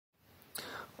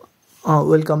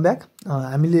Welcome back.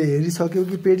 हामीले हेरिसक्यौँ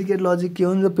कि predicate logic के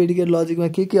हुन् र प्रेडिकेट लजिकमा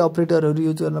के अपरेटरहरू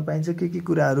युज गर्न पाइन्छ, के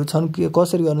कुराहरू छन्, के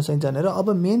कसरी गर्न सकिन्छ भनेर अब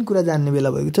मेन कुरा जान्ने बेला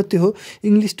भएको छ। त्यो हो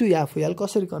इङ्ग्लिस टु FOL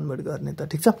कसरी कन्भर्ट गर्ने त,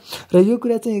 ठिक छ। र यो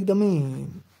कुरा चाहिँ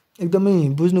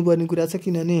एकदमै बुझ्नुपर्ने कुरा छ,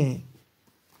 किनभने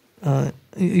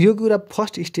यो कुरा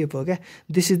फर्स्ट स्टेप हो क्या।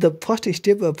 This is the first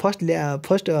step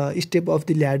step of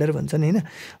the ladder भन्छ नि, होइन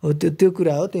हो, त्यो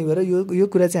कुरा हो। त्यही भएर यो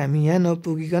कुरा चाहिँ हामी यहाँ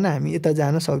नपुगिकन हामी यता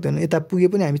जान सक्दैनौँ। यता पुगे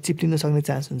पनि हामी चिप्लिन सक्ने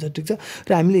चान्स हुन्छ, ठिक छ।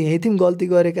 र हामीले यहीँ गल्ती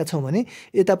गरेका छौँ भने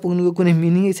यता पुग्नुको कुनै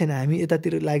मिनिङै छैन, हामी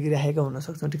यतातिर लागिरहेका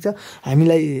हुनसक्छौँ, ठिक छ।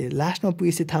 हामीलाई लास्टमा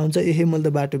पुगेपछि थाहा हुन्छ मैले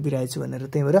त बाटो बिराएछु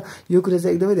भनेर। त्यही भएर यो कुरा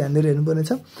चाहिँ एकदमै ध्यान दिएर हेर्नुपर्ने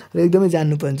छ र एकदमै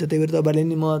जान्नुपर्ने छ। त्यही भएर तपाईँहरूले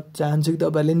नि म चाहन्छु कि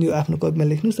तपाईँहरूले नि यो आफ्नो कपीमा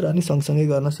लेख्नुहोस् र अनि सँगसँगै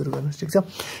गर्न सुरु गर्नुहोस्, ठिक छ।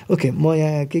 ओके, म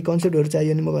यहाँ केही कन्सेप्टहरू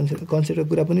चाहियो भने म कन्सेप्टको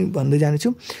कुरा पनि भन्दै जानेछु।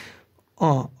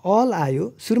 अल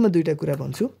आयो, सुरुमा दुईवटा कुरा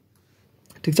भन्छु,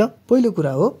 ठिक छ। पहिलो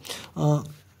कुरा हो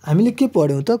हामीले के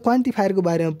पढ्यौँ त, क्वान्टिफायरको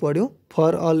बारेमा पढ्यौँ,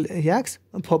 फर अल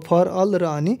याक्स, फर अल र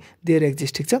अनि देयर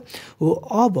एक्जिस्ट, ठिक छ। हो,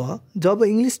 अब जब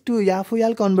इङ्ग्लिस टु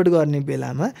FOL कन्भर्ट गर्ने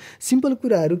बेलामा सिम्पल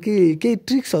कुराहरू केही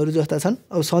ट्रिक्सहरू जस्ता छन्।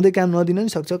 अब सधैँ काम नदिन नि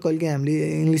सक्छ, कहिलेकाहीँ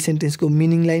हामीले इङ्ग्लिस सेन्टेन्सको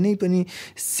मिनिङलाई नै पनि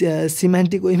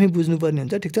सिमेन्टिक वेमै बुझ्नुपर्ने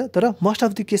हुन्छ, ठिक छ। तर मोस्ट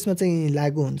अफ द केसमा चाहिँ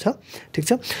लागु हुन्छ, ठिक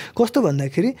छ। कस्तो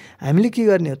भन्दाखेरि हामीले के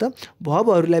गर्ने हो त,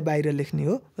 भर्बहरूलाई बाहिर लेख्ने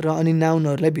हो र अनि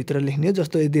नाउनहरूलाई भित्र लेख्ने हो।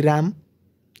 जस्तो यदि राम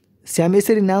श्याम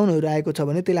यसरी नाउनहरू आएको छ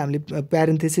भने त्यसलाई हामीले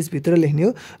प्यारेन्थेसिसभित्र लेख्ने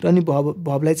हो र अनि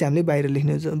भबलाई चाहिँ हामीले बाहिर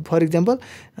लेख्ने हो। फर इक्जाम्पल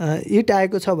इट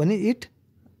आएको छ भने इट,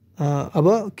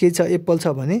 अब के छ, एप्पल छ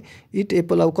भने इट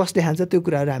एप्पल, अब कसले खान्छ त्यो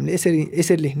कुराहरू हामीले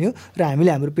यसरी लेख्ने हो। र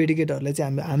हामीले हाम्रो प्रेडिकेटहरूलाई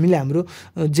चाहिँ हामीले हाम्रो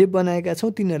जे बनाएका छौँ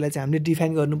तिनीहरूलाई चाहिँ हामीले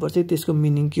डिफाइन गर्नुपर्छ त्यसको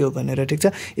मिनिङ के हो भनेर, ठिक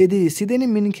छ। यदि सिधै नै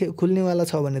मिनिङ खुल्नेवाला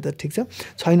छ भने त ठिक छ,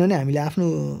 छैन भने हामीले आफ्नो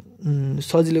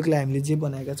सजिलोको लागि हामीले जे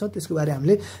बनाएका छौँ त्यसको बारे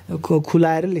हामीले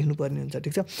खुलाएर लेख्नुपर्ने हुन्छ,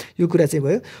 ठिक छ। यो कुरा चाहिँ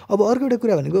भयो। अब अर्को एउटा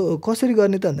कुरा भनेको कसरी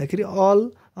गर्ने त भन्दाखेरि अल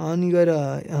अनि गएर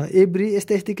एभ्री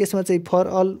यस्तै केसमा चाहिँ फर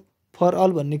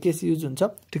अल भन्ने केस युज हुन्छ,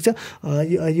 ठिक छ।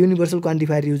 युनिभर्सल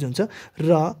क्वान्टिफायर युज हुन्छ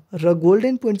र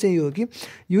गोल्डन पोइन्ट चाहिँ यो हो कि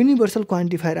युनिभर्सल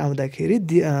क्वान्टिफायर आउँदाखेरि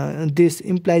दिस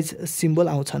इम्प्लाइज सिम्बल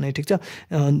आउँछ नै, ठिक छ।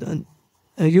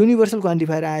 युनिभर्सल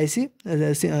क्वान्टिफायर आएपछि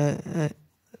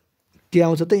के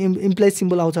आउँछ त, इम्प्लाइज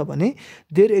सिम्बल आउँछ भने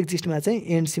देयर एक्जिस्टमा चाहिँ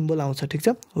एन्ड सिम्बल आउँछ, ठिक छ।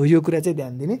 हो, यो कुरा चाहिँ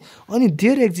ध्यान दिने। अनि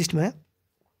देयर एक्जिस्टमा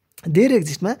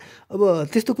अब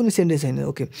त्यस्तो कुनै सेन्टेन्स छैन,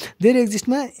 ओके। देयर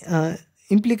एक्जिस्टमा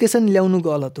इम्प्लिकेसन ल्याउनु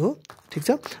गलत हो, ठिक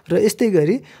छ। र यस्तै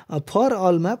गरी फर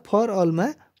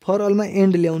अलमा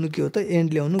एन्ड ल्याउनु के हो त,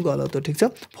 एन्ड ल्याउनु गलत हो, ठिक छ।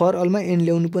 फर अलमा एन्ड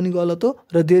ल्याउनु पनि गलत हो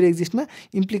र देयर एक्जिस्टमा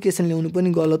इम्प्लिकेसन ल्याउनु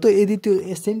पनि गलत हो। यदि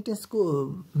त्यो सेन्टेन्सको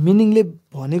मिनिङले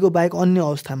भनेको बाहेक अन्य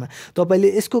अवस्थामा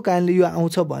तपाईँले यसको कारणले यो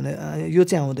आउँछ भने यो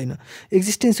चाहिँ आउँदैन,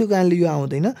 एक्जिस्टेन्सको कारणले यो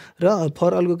आउँदैन र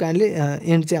फर अलको कारणले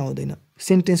एन्ड चाहिँ आउँदैन,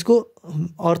 सेन्टेन्सको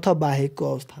अर्थ बाहेकको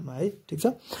अवस्थामा, है, ठिक छ।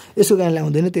 यसको कारणले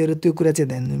आउँदैन, त्यो कुरा चाहिँ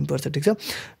ध्यान दिनुपर्छ, ठिक छ।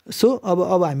 सो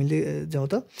अब हामीले जाउँ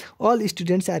त, अल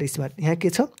स्टुडेन्ट्स आर स्मार्ट। यहाँ के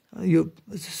छ, यो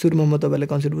सुरुमा म तपाईँलाई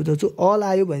कन्सेप्ट बुझाउँछु। अल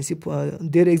आयो भनेपछि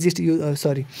देयर एक्जिस्ट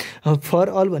फर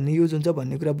अल भन्ने युज हुन्छ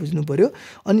भन्ने कुरा बुझ्नु पऱ्यो।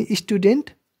 अनि स्टुडेन्ट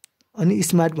अनि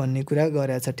स्मार्ट भन्ने कुरा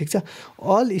गरेको छ, ठिक छ।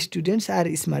 अल स्टुडेन्ट्स आर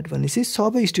स्मार्ट भनेपछि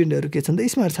सबै स्टुडेन्टहरू के छन् त,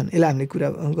 स्मार्ट छन्। यसलाई हामीले कुरा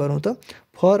गरौँ त,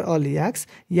 फर अल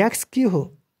याक्स के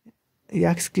हो,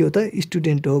 याक्स के हो त,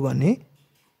 स्टुडेन्ट हो भने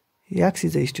याक्स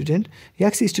इज अ स्टुडेन्ट,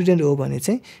 याक्स स्टुडेन्ट हो भने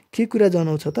चाहिँ के कुरा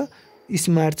जनाउँछ त,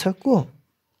 स्मार्ट छ को,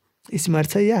 स्मार्ट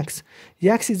छ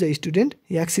याक्स is a student,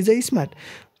 याक्स is a smart.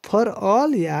 For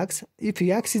all याक्स, if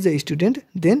याक्स is a student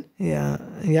then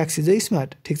याक्स is a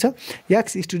smart, ठिक छ।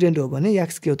 याक्स स्टुडेन्ट हो भने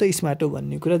याक्स के हो त, स्मार्ट हो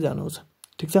भन्ने कुरा जनाउँछ,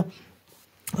 ठिक छ।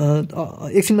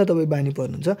 एकछिनमा तपाईँ बानी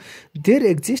पर्नुहुन्छ। देयर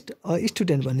एक्जिस्ट अ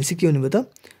स्टुडेन्ट भनेपछि के हुने भयो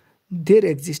त, there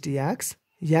exist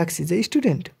याक्स is a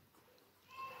student,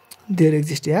 there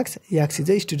exist याक्स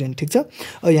is a student, ठिक छ।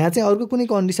 यहाँ चाहिँ अर्को कुनै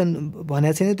कन्डिसन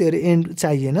भनेको छैन, त्यो एन्ड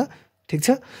चाहिएन, ठिक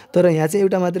छ। तर यहाँ चाहिँ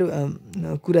एउटा मात्र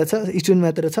कुरा छ, स्टुडेन्ट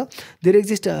मात्र छ। देयर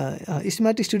एक्जिस्ट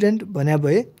स्मार्ट स्टुडेन्ट भने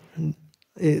भए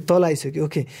तल आइसक्यो,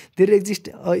 okay. There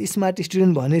exist smart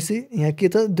student भनेपछि यहाँ के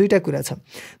त, दुईवटा कुरा छ।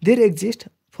 There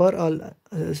exist for all,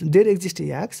 there exist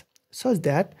याक्स such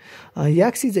that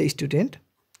याक्स is a student,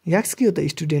 याक्स के हो त,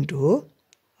 स्टुडेन्ट हो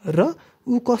र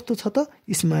ऊ कस्तो छ त,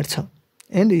 स्मार्ट छ।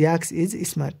 And याक्स is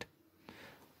smart,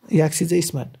 याक्स is a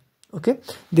smart, okay.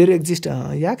 There exist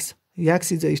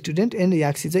याक्स is a student and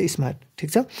याक्स is a smart, ठिक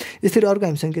छ। यसरी अर्को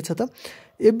हामीसँग के छ त,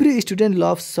 every student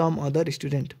loves some other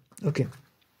student, okay.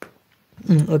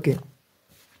 Okay,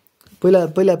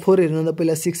 पहिला 4 हेर्नु त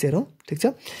पहिला 6 हेरौँ, ठिक छ।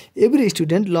 Every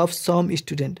student loves some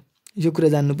student, यो कुरा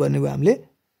जान्नुपर्ने भयो हामीले।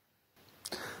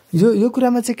 यो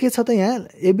कुरामा चाहिँ के छ त यहाँ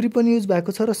एभ्री पनि युज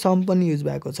भएको छ र सम पनि युज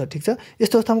भएको छ ठीक छ।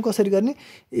 यस्तो अवस्थामा कसरी गर्ने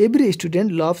every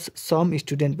student loves some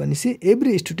student भनेपछि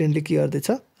एभ्री स्टुडेन्टले के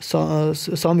गर्दैछ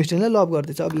सम स्टुडेन्टलाई लभ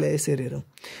गर्दैछ। अब यसरी हेरौँ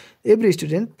every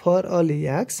student for all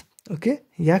याक्स okay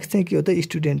याक्स चाहिँ के हो त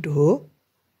स्टुडेन्ट हो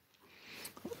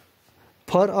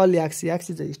for all याक्स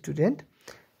याक्स is a student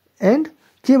and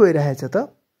के भइरहेछ त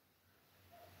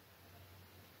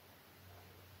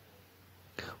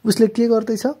उसले के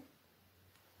गर्दैछ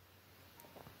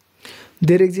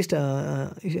देयर एक्जिस्ट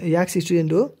याक्स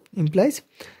स्टुडेन्ट हो इम्प्लाइज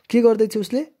के गर्दैछ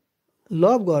उसले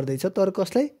लभ गर्दैछ तर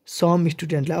कसलाई सम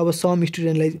स्टुडेन्टलाई। अब सम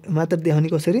स्टुडेन्टलाई मात्र देखाउने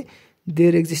कसरी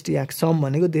देयर एक्जिस्ट याक्स सम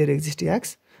भनेको there exist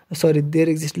याक्स sorry there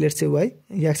exist let's say why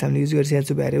याक्स हामीले युज गरिसकेको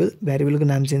छु भ्यारिएबलको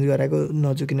नाम चेन्ज गराएको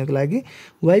नजुकिनको लागि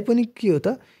वाइ पनि के हो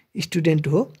त स्टुडेन्ट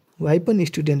हो वाइ पनि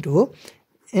स्टुडेन्ट हो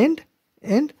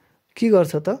एन्ड के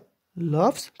गर्छ त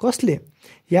लभ्स कसले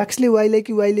याक्सले वाइलाई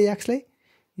कि वाइले याक्सलाई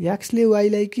याक्सले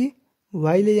वाइलाई कि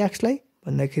वाइले याक्सलाई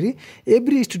भन्दाखेरि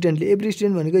एभ्री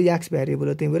स्टुडेन्ट भनेको याक्स भ्यारिएबल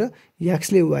हो त्यही भएर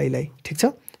याक्सले वाइलाई ठिक छ।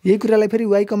 यही कुरालाई फेरि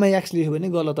वाइ कमा याक्स लेख्यो भने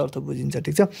गलत अर्थ बुझिन्छ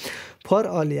ठिक छ। For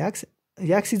all याक्स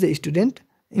याक्स is a student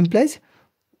implies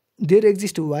there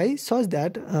exist why such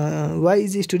that why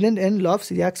is student and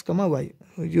loves याक्स comma why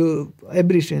यो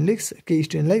एभ्री स्टुडेन्टले केही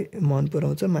स्टुडेन्टलाई मन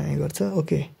पराउँछ माया गर्छ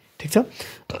ओके ठिक छ।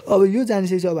 अब यो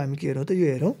जानिसकेपछि अब हामी के हेरौँ त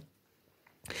यो हेरौँ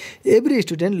every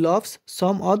student loves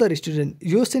some other student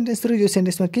यो सेन्टेन्स र यो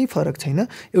सेन्टेन्समा केही फरक छैन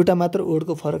एउटा मात्र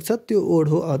ओडको फरक छ त्यो ओड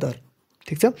हो अदर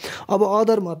ठिक छ। अब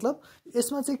अदर मतलब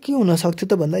यसमा चाहिँ के हुनसक्थ्यो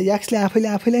त भन्दा याक्सले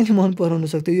आफैलाई नै मन पराउन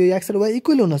सक्थ्यो यो याक्स र वाइ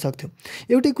इक्वल हुनसक्थ्यो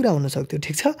एउटै कुरा हुनसक्थ्यो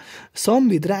ठिक छ।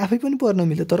 समभित्र आफै पनि पर्न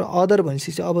मिल्यो तर अदर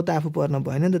भनेपछि चाहिँ अब त आफू पर्न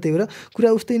भएन नि त त्यही भएर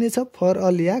कुरा उस्तै नै छ फर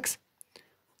अल याक्स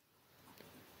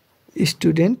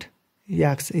स्टुडेन्ट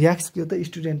याक्स याक्स के हो त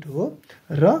स्टुडेन्ट हो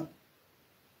र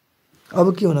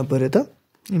अब के हुन पर्यो त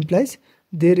implies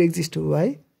there exist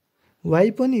why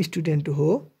why पनि स्टुडेन्ट हो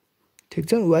ठिक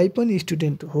छ वाइ पनि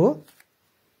स्टुडेन्ट हो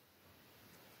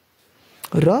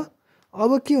र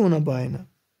अब के हुन भएन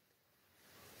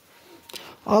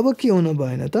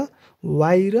त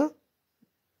वाइ र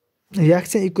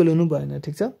याक्स चाहिँ इक्वल हुनु भएन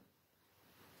ठिक छ।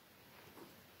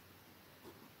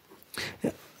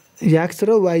 याक्स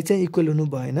र वाइ चाहिँ इक्वल हुनु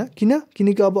भएन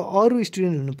किनकि अब अरू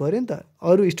स्टुडेन्ट हुनु पर्यो नि त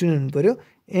अरू स्टुडेन्ट हुनु पर्यो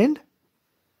एन्ड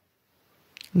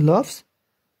लभ्स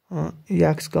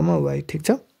याक्स कमा वाइ ठिक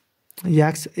छ।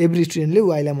 याक्स एभ्री स्टुडेन्टले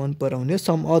वाइलाई मन पराउने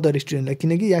सम अदर स्टुडेन्टलाई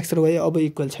किनकि याक्स र वाइ अब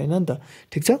इक्वल छैन नि त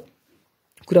ठिक छ।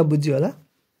 कुरा बुझ्यो होला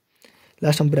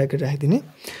लास्टमा ब्राकेट राखिदिने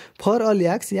for all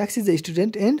याक्स याक्स is a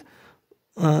student and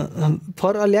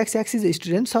for all याक्स याक्स is a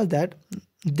student such that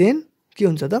then के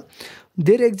हुन्छ त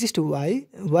there exist why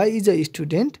why is a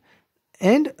student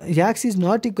and याक्स is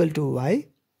not equal to why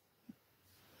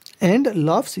and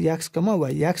loves याक्स comma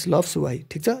why याक्स loves why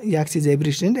ठिक छ। याक्स is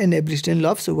every student and every student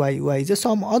loves why why is a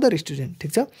some other student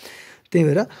ठिक छ। त्यही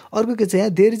भएर अर्को के छ यहाँ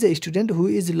there is a student who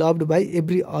is लभ्ड by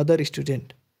every other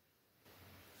student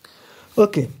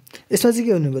okay यसमा चाहिँ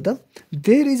के हुनुभयो त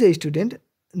there is a student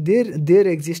there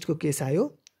एक्जिस्टको case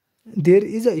आयो there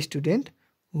is a student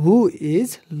who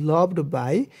is लभ्ड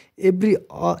by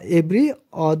every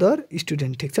other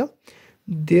student ठिक छ।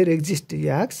 There exist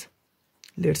याक्स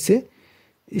let's say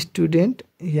student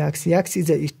याक्स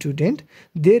is a student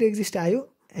there exist आयो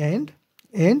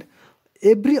and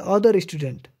every other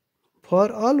student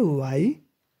for all why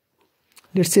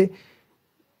let's say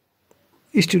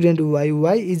student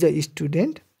why is a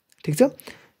student ठिक छ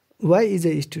why is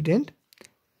a student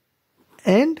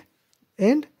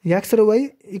and याक्स र why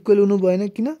equal हुनु भएन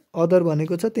किन other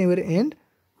भनेको छ त्यही भएर एन्ड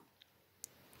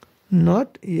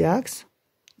नट याक्स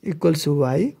इक्वल्स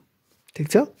वाइ ठिक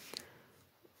छ।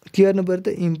 के गर्नु पऱ्यो त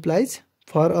इम्प्लाइज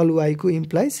फर अल वाइको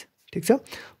इम्प्लाइज ठिक छ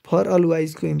फर अल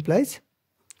वाइजको इम्प्लाइज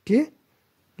के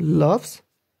लभ्स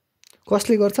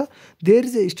कसले गर्छ there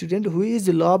is a student who is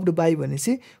लभ्ड by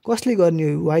भनेपछि कसले गर्ने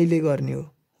हो वाइले गर्ने हो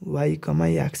वाइ कमा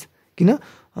याक्स किन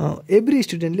एभ्री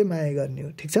स्टुडेन्टले माया गर्ने हो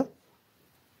ठिक छ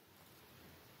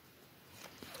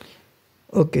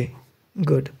okay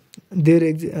good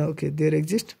there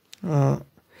exist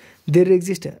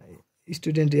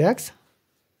student याक्स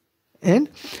and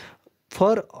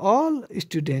for all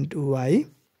student why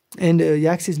and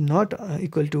याक्स is not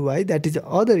equal to why that is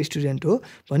other student हो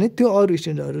भने त्यो अरू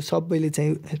स्टुडेन्टहरू सबैले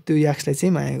चाहिँ त्यो याक्सलाई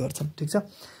चाहिँ माया गर्छन् ठिक छ।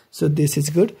 So this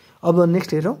is good. अब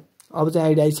नेक्स्ट हेरौँ अब चाहिँ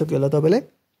आइडिया आइसक्यो होला तपाईँलाई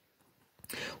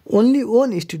only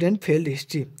one student failed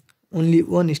history only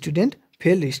one student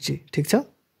failed history ठिक छ।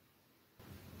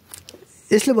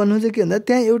 यसले भन्नु चाहिँ के भन्दा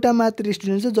त्यहाँ एउटा मात्र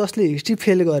स्टुडेन्ट छ जसले हिस्ट्री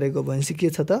फेल गरेको भनेपछि के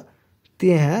छ त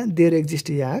त्यहाँ there exist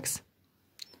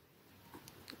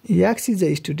याक्स is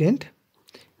a student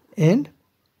and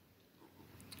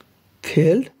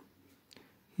failed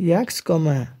याक्स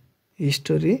comma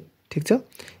history ठिक छ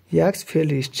याक्स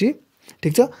फेल्ड हिस्ट्री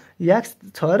ठिक छ याक्स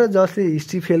छ र जसले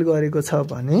हिस्ट्री फेल गरेको छ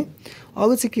भने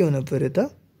अब चाहिँ के हुनु पर्यो त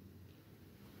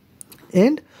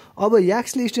एन्ड अब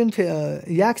याक्सले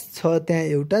याक्स छ त्यहाँ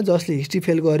एउटा जसले हिस्ट्री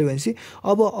फेल गर्यो भनेपछि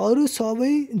अब अरू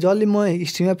सबै जसले म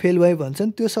हिस्ट्रीमा फेल भए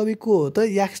भन्छन् त्यो सबै को हो त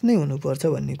याक्स नै हुनुपर्छ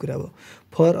भन्ने कुरा हो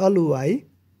for all why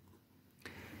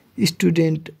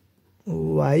student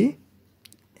why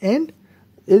and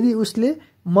यदि उसले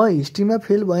म हिस्ट्रीमा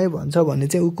फेल भएँ भन्छ भने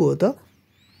चाहिँ ऊ को हो त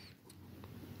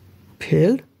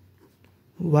failed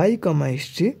why comma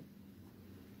history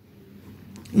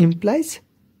implies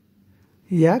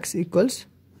याक्स equals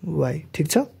why ठिक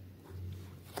छ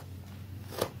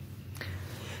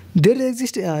there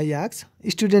exist याक्स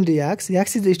student याक्स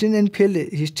is student and failed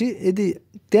history यदि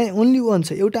त्यहाँ ओन्ली वान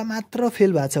छ एउटा मात्र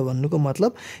फेल भएको छ भन्नुको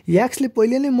मतलब याक्सले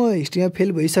पहिले नै म हिस्ट्रीमा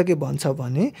फेल भइसके भन्छ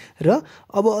भने र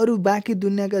अब अरू बाँकी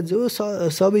दुनियाँका जो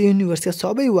सबै युनिभर्सका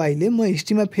सबै वाइले म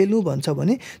हिस्ट्रीमा फेल हुँ भन्छ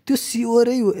भने त्यो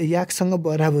सिओरै याक्ससँग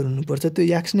बराबर हुनुपर्छ त्यो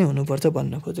याक्स नै हुनुपर्छ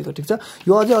भन्न खोजेको ठिक छ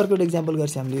यो अझै अर्को एउटा इक्जाम्पल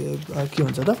गर्छ हामीले के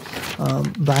हुन्छ त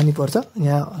बानी पर्छ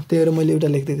यहाँ त्यही भएर मैले एउटा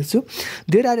लेखिदिएको छु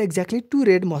there are exactly 2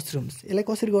 red mushrooms यसलाई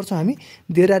कसरी गर्छौँ हामी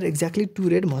there are exactly 2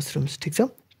 red mushrooms ठिक छ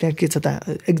त्यहाँ के छ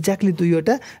त एक्ज्याक्टली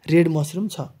 2वटा रेड मसरुम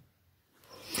छ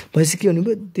भनेपछि के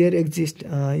भन्नुभयो there exist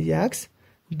याक्स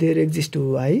there exist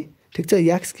why ठिक छ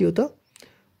याक्स के हो त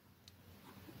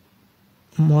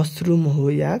मसरुम हो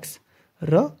याक्स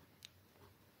र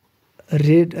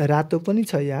रेड रातो पनि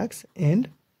छ याक्स एन्ड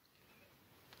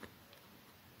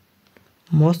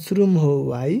मसरुम हो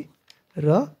वाइ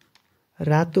र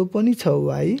रातो पनि छ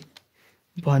वाइ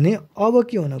भने अब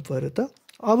के हुन पर्यो त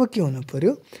अब के हुन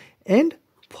पर्यो एन्ड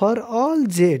फर अल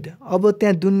जेड अब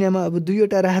त्यहाँ दुनियाँमा अब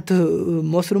 2वटा रातो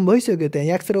मसरुम भइसक्यो त्यहाँ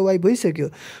याक्स र वाइ भइसक्यो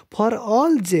फर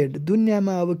अल जेड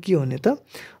दुनियाँमा अब के हुने त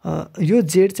यो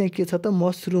जेड चाहिँ के छ त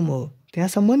मसरुम हो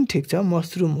त्यहाँसम्म नि ठिक छ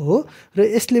मसरुम हो र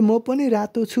यसले म पनि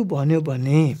रातो छु भन्यो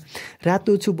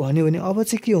भने अब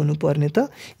चाहिँ के हुनुपर्ने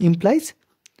त इम्प्लाइज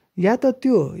या त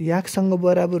त्यो याक्ससँग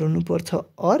बराबर हुनुपर्छ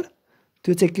अर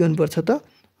त्यो चाहिँ के हुनुपर्छ त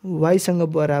वाइसँग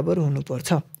बराबर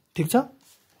हुनुपर्छ ठिक छ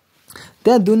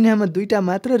त्यहाँ दुनियाँमा 2टा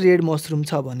मात्र रेड मसरुम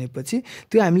छ भनेपछि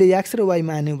त्यो हामीले याक्स र वाइ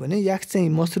मान्यौँ भने याक्स चाहिँ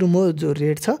मसरुम हो जो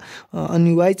रेड छ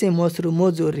अनि वाइ चाहिँ मसरुम हो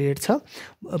जो रेड छ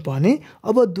भने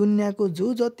अब दुनियाँको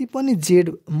जो जति पनि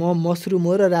जेड म मसरुम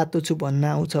हो र रातो छु भन्न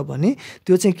आउँछ भने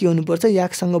त्यो चाहिँ के हुनुपर्छ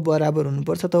याक्ससँग बराबर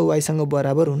हुनुपर्छ त वाइसँग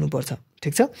बराबर हुनुपर्छ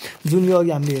ठिक छ जुन यो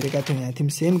अघि हामीले हेरेका थियौँ यहाँ थियौँ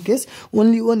same case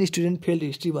only one student failed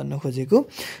history भन्न खोजेको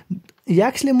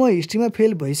याक्सले म हिस्ट्रीमा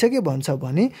फेल भइसके भन्छ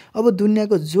भने अब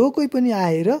दुनियाँको जो कोही पनि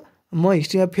आएर म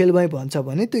हिस्ट्रीमा फेल भएँ भन्छ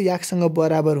भने त्यो याक्ससँग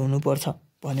बराबर हुनुपर्छ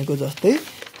भनेको जस्तै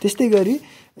त्यस्तै गरी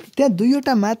त्यहाँ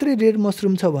 2वटा मात्रै रेड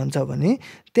मसरुम छ भन्छ भने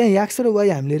त्यहाँ याक्स र वाइ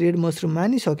हामीले रेड मसरुम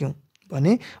मानिसक्यौँ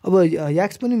भने अब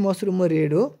याक्स पनि मसरुममा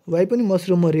रेड हो वाइ पनि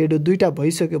मसरुममा रेड हो 2टा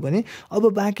भइसक्यो भने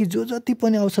अब बाँकी जो जति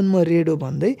पनि आउँछन् म रेड हो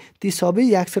भन्दै ती सबै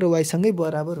याक्स र वाइसँगै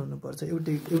बराबर हुनुपर्छ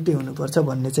एउटै हुनुपर्छ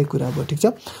भन्ने चाहिँ कुरा हो ठिक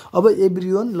छ अब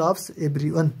एभ्रीवन लभ्स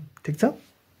एभ्रीवन ठिक छ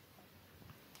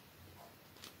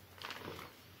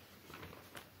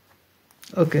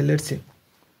Okay, let's see.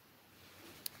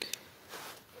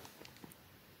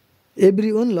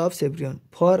 Everyone loves everyone.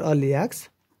 For all yaks,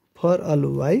 for all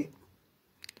y,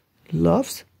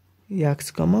 loves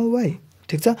yaks, y.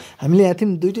 ठिक छ हामीले यहाँ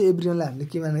थियौँ 2टा एभ्रीवनलाई हामीले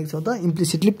के मानेका छौँ त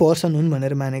इम्प्लिसिटली पर्सन हुन्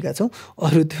भनेर मानेका छौँ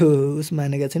अरू त्यो उस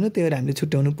मानेका छैनौँ त्यही भएर हामीले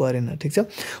छुट्याउनु परेन ठिक छ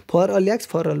for all याक्स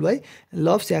for all why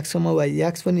loves याक्स why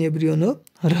याक्स पनि एभ्रीवन हो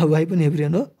र वाइ पनि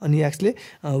एभ्रीवन हो अनि याक्सले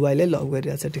वाइलाई लभ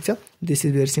गरिरहेछ ठिक छ दिस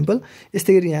इज भेरी सिम्पल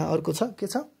यस्तै गरी यहाँ अर्को छ के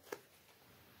छ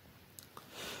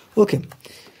okay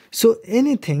so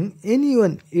anything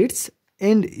anyone it's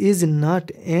and is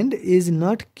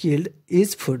not killed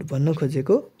is food भन्न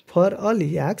खोजेको फर अल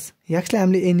याक्सले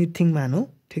हामीले एनिथिङ मानौँ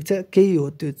ठिक छ केही हो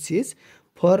त्यो चिज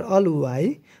फर अल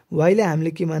वाइलाई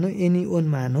हामीले के मानौँ एनी ओन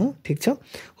मानौँ ठिक छ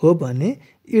हो भने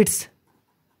इट्स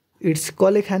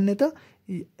कसले खाने त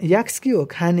याक्स के हो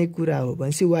खाने कुरा हो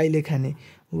भनेपछि वाइले खाने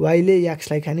वाइले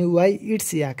याक्सलाई खाने वाइ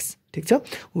इट्स याक्स ठिक छ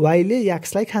वाइले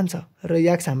याक्सलाई खान्छ र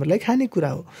याक्स हाम्रोलाई खाने कुरा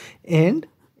हो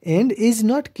एन्ड इज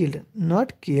नट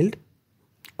किल्ड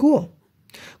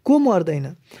को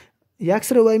मर्दैन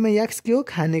याक्स र वाइमा याक्स के हो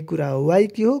खाने कुरा हो वाइ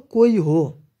के हो कोही हो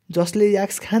जसले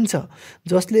याक्स खान्छ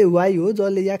जसले वाइ हो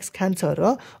जसले याक्स खान्छ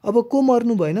र अब को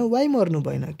मर्नु भएन वाइ मर्नु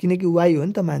भएन किनकि वाइ हो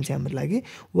नि त मान्छे हाम्रो लागि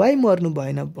वाइ मर्नु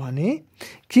भएन भने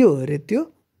के हो अरे त्यो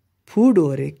फुड हो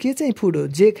अरे के चाहिँ फुड हो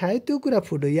जे खायो त्यो कुरा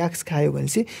फुड हो याक्स खायो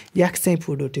भनेपछि याक्स चाहिँ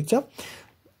फुड हो ठिक छ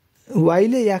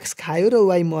वाईले याक्स खायो र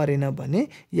वाई मरेन भने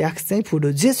याक्स चाहिँ फुड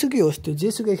हो, जेसुकै होस्, त्यो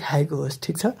जेसुकै खाएको होस्,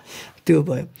 ठिक छ, त्यो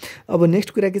भयो। अब नेक्स्ट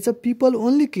कुरा के छ, people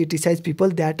only criticise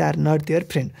people that are not there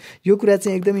friend. यो कुरा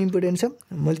चाहिँ एकदम इम्पोर्टेन्ट छ,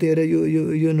 मैले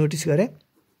त्यही यो नोटिस गरेँ।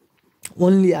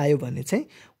 ओन्ली आयो भने चाहिँ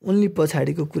ओन्ली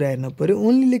पछाडिको कुरा हेर्न पर्यो।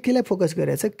 ओन्लीले केलाई फोकस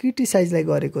गरेको छ, क्रिटिसाइजलाई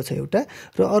गरेको छ एउटा,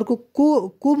 र अर्को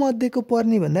को मध्येको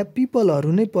पर्ने भन्दा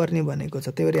पिपलहरू नै पर्ने भनेको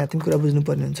छ, त्यही भएर यहाँ पनि कुरा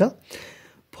बुझ्नुपर्ने हुन्छ।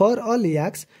 फर अल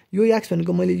याक्स, यो याक्स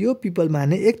भनेको मैले यो पिपल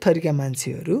माने एक थरीका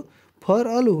मान्छेहरू, फर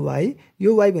अल वाई,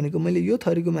 यो वाई भनेको मैले यो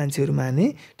थरीको मान्छेहरू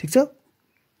माने, ठिक छ।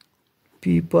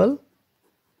 पिपल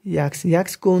याक्स,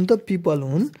 याक्सको हुन् त पिपल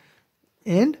हुन्,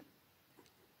 एन्ड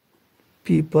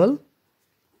पिपल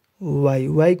वाई,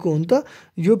 वाईको हुन् त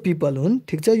यो पिपल हुन्,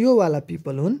 ठिक छ, यो वाला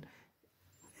पिपल हुन्,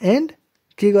 एन्ड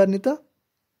के गर्ने त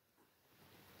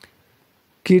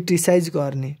क्रिटिसाइज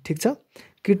गर्ने, ठिक छ।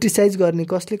 क्रिटिसाइज गर्ने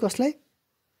कसले कसलाई,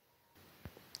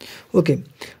 okay.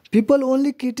 People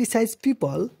only criticise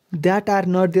people that are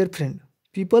not there friend.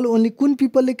 People only कुन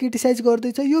पिपलले क्रिटिसाइज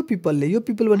गर्दैछ, यो पिपलले, यो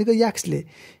पिपल भनेको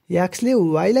याक्सले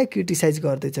वाईलाई क्रिटिसाइज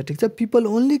गर्दैछ, ठिक छ। People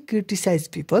only criticise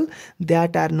people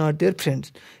that are not there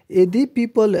friends. यदि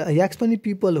पिपल याक्स पनि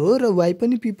पिपल हो र वाई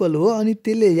पनि पिपल हो अनि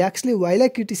त्यसले याक्सले वाईलाई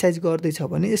क्रिटिसाइज गर्दैछ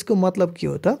भने यसको मतलब के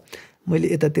हो त,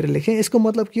 मैले यतातिर लेखेँ, यसको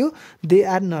मतलब के हो, they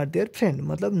are not there friend,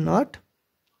 मतलब नट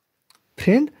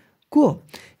फ्रेन्ड को,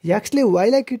 याक्सले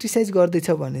वाईलाई क्रिटिसाइज गर्दैछ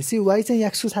भनेपछि वाई चाहिँ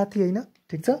याक्सको साथी होइन,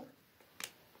 ठिक छ।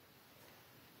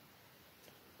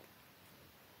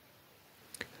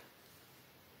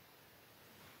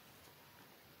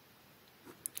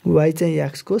 वाई चाहिँ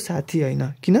याक्सको साथी होइन,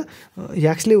 किन,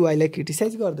 याक्सले वाईलाई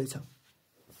क्रिटिसाइज गर्दैछ।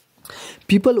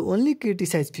 People only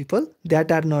criticise people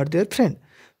that are not there friend.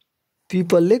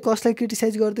 पिपलले कसलाई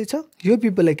क्रिटिसाइज गर्दैछ, यो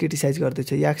पिपललाई क्रिटिसाइज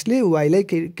गर्दैछ, याक्सले वाईलाई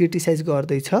क्रिटिसाइज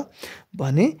गर्दैछ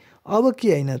भने अब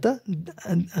के होइन त,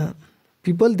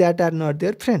 people that are not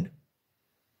there friend.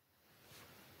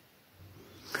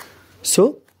 So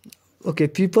okay,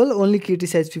 people only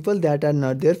criticise people that are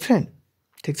not there friend,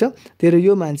 ठिक छ। तर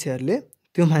यो मान्छेहरूले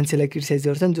त्यो मान्छेलाई क्रिटिसाइज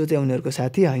गर्छन् जो चाहिँ उनीहरूको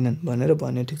साथी होइनन् भनेर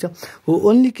भन्यो, ठिक छ। हो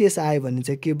ओन्ली केस आयो भने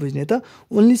चाहिँ के बुझ्ने त,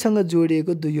 ओन्लीसँग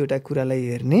जोडिएको दुईवटा कुरालाई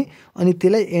हेर्ने अनि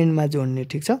त्यसलाई एन्डमा जोड्ने,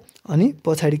 ठिक छ, अनि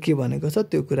पछाडि के भनेको छ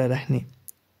त्यो कुरा राख्ने।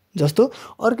 जस्तो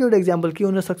अर्को एउटा इक्जाम्पल के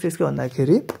हुनसक्छ यसको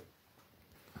भन्दाखेरि,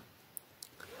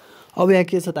 अब यहाँ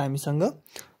के छ त हामीसँग,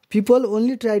 people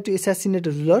only try to assassinate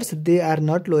rulers they are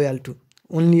not loyal to.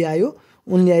 Only आयो,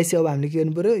 ओन्ली आएपछि अब हामीले के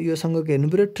गर्नु पऱ्यो, योसँगको हेर्नु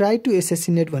पऱ्यो, ट्राई टु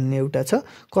एसासिनेट भन्ने एउटा छ,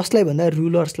 कसलाई भन्दा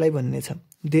रुलर्सलाई भन्ने छ,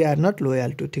 they are not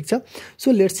loyal to, ठिक छ।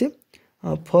 So let's say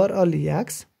for all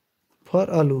याक्स, for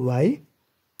all Y,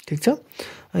 ठिक छ।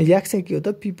 याक्स चाहिँ के हो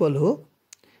त, पिपल हो,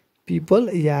 पिपल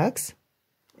याक्स,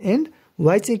 एन्ड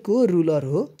वाई चाहिँ को, रुलर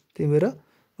हो, त्यही भएर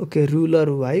okay, ruler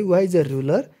Y, Y is a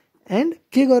ruler, and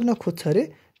के गर्न खोज्छ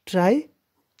अरे, ट्राई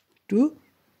टु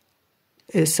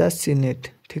एसासिनेट,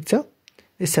 ठिक छ।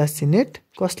 एसासिनेट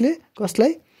कसले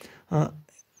कसलाई,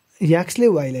 याक्सले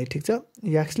वाईलाई, ठिक छ,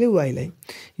 याक्सले वाईलाई।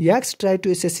 याक्स ट्राई टु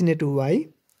एसासिनेट वाई,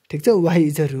 ठिक छ, वाई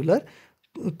इज अ रुलर,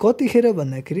 कतिखेर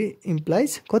भन्दाखेरि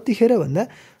इम्प्लाइज, कतिखेर भन्दा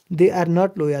they are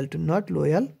not loyal to, not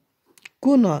loyal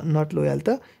को, नट लोयल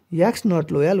त याक्स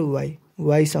नट लोयल वाई,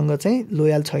 वाईसँग चाहिँ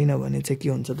लोयल छैन भने चाहिँ के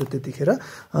हुन्छ त, त्यतिखेर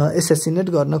एसासिनेट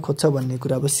गर्न खोज्छ भन्ने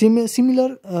कुरा। अब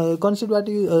सिमिलर कन्सेप्टबाट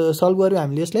सल्भ गर्यो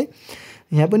हामीले यसलाई।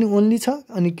 यहाँ पनि ओन्ली छ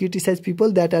अनि criticise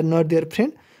people that are not there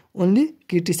friend, only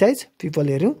criticise people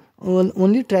हेऱ्यौँ,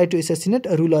 only try to assassinate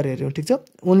ruler हेऱ्यौँ, ठिक छ।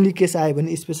 ओन्ली केस आयो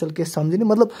भने स्पेसल केस सम्झिने,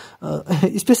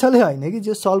 मतलब स्पेसलै होइन कि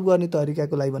जो सल्भ गर्ने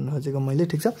तरिकाको लागि भन्नु खोजेको मैले,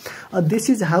 ठिक छ। This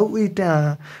is how we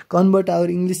convert our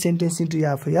English sentence into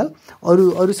FOL।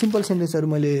 अरू सिम्पल सेन्टेन्सहरू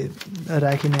मैले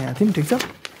राखिनँ यहाँ थिएँ, ठिक छ।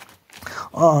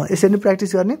 यसरी नै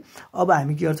प्र्याक्टिस गर्ने। अब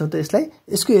हामी के गर्छौँ त, यसलाई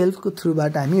यसको हेल्पको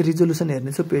थ्रुबाट हामी रिजोल्युसन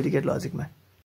हेर्नेछौँ प्रेडिकेट लजिकमा।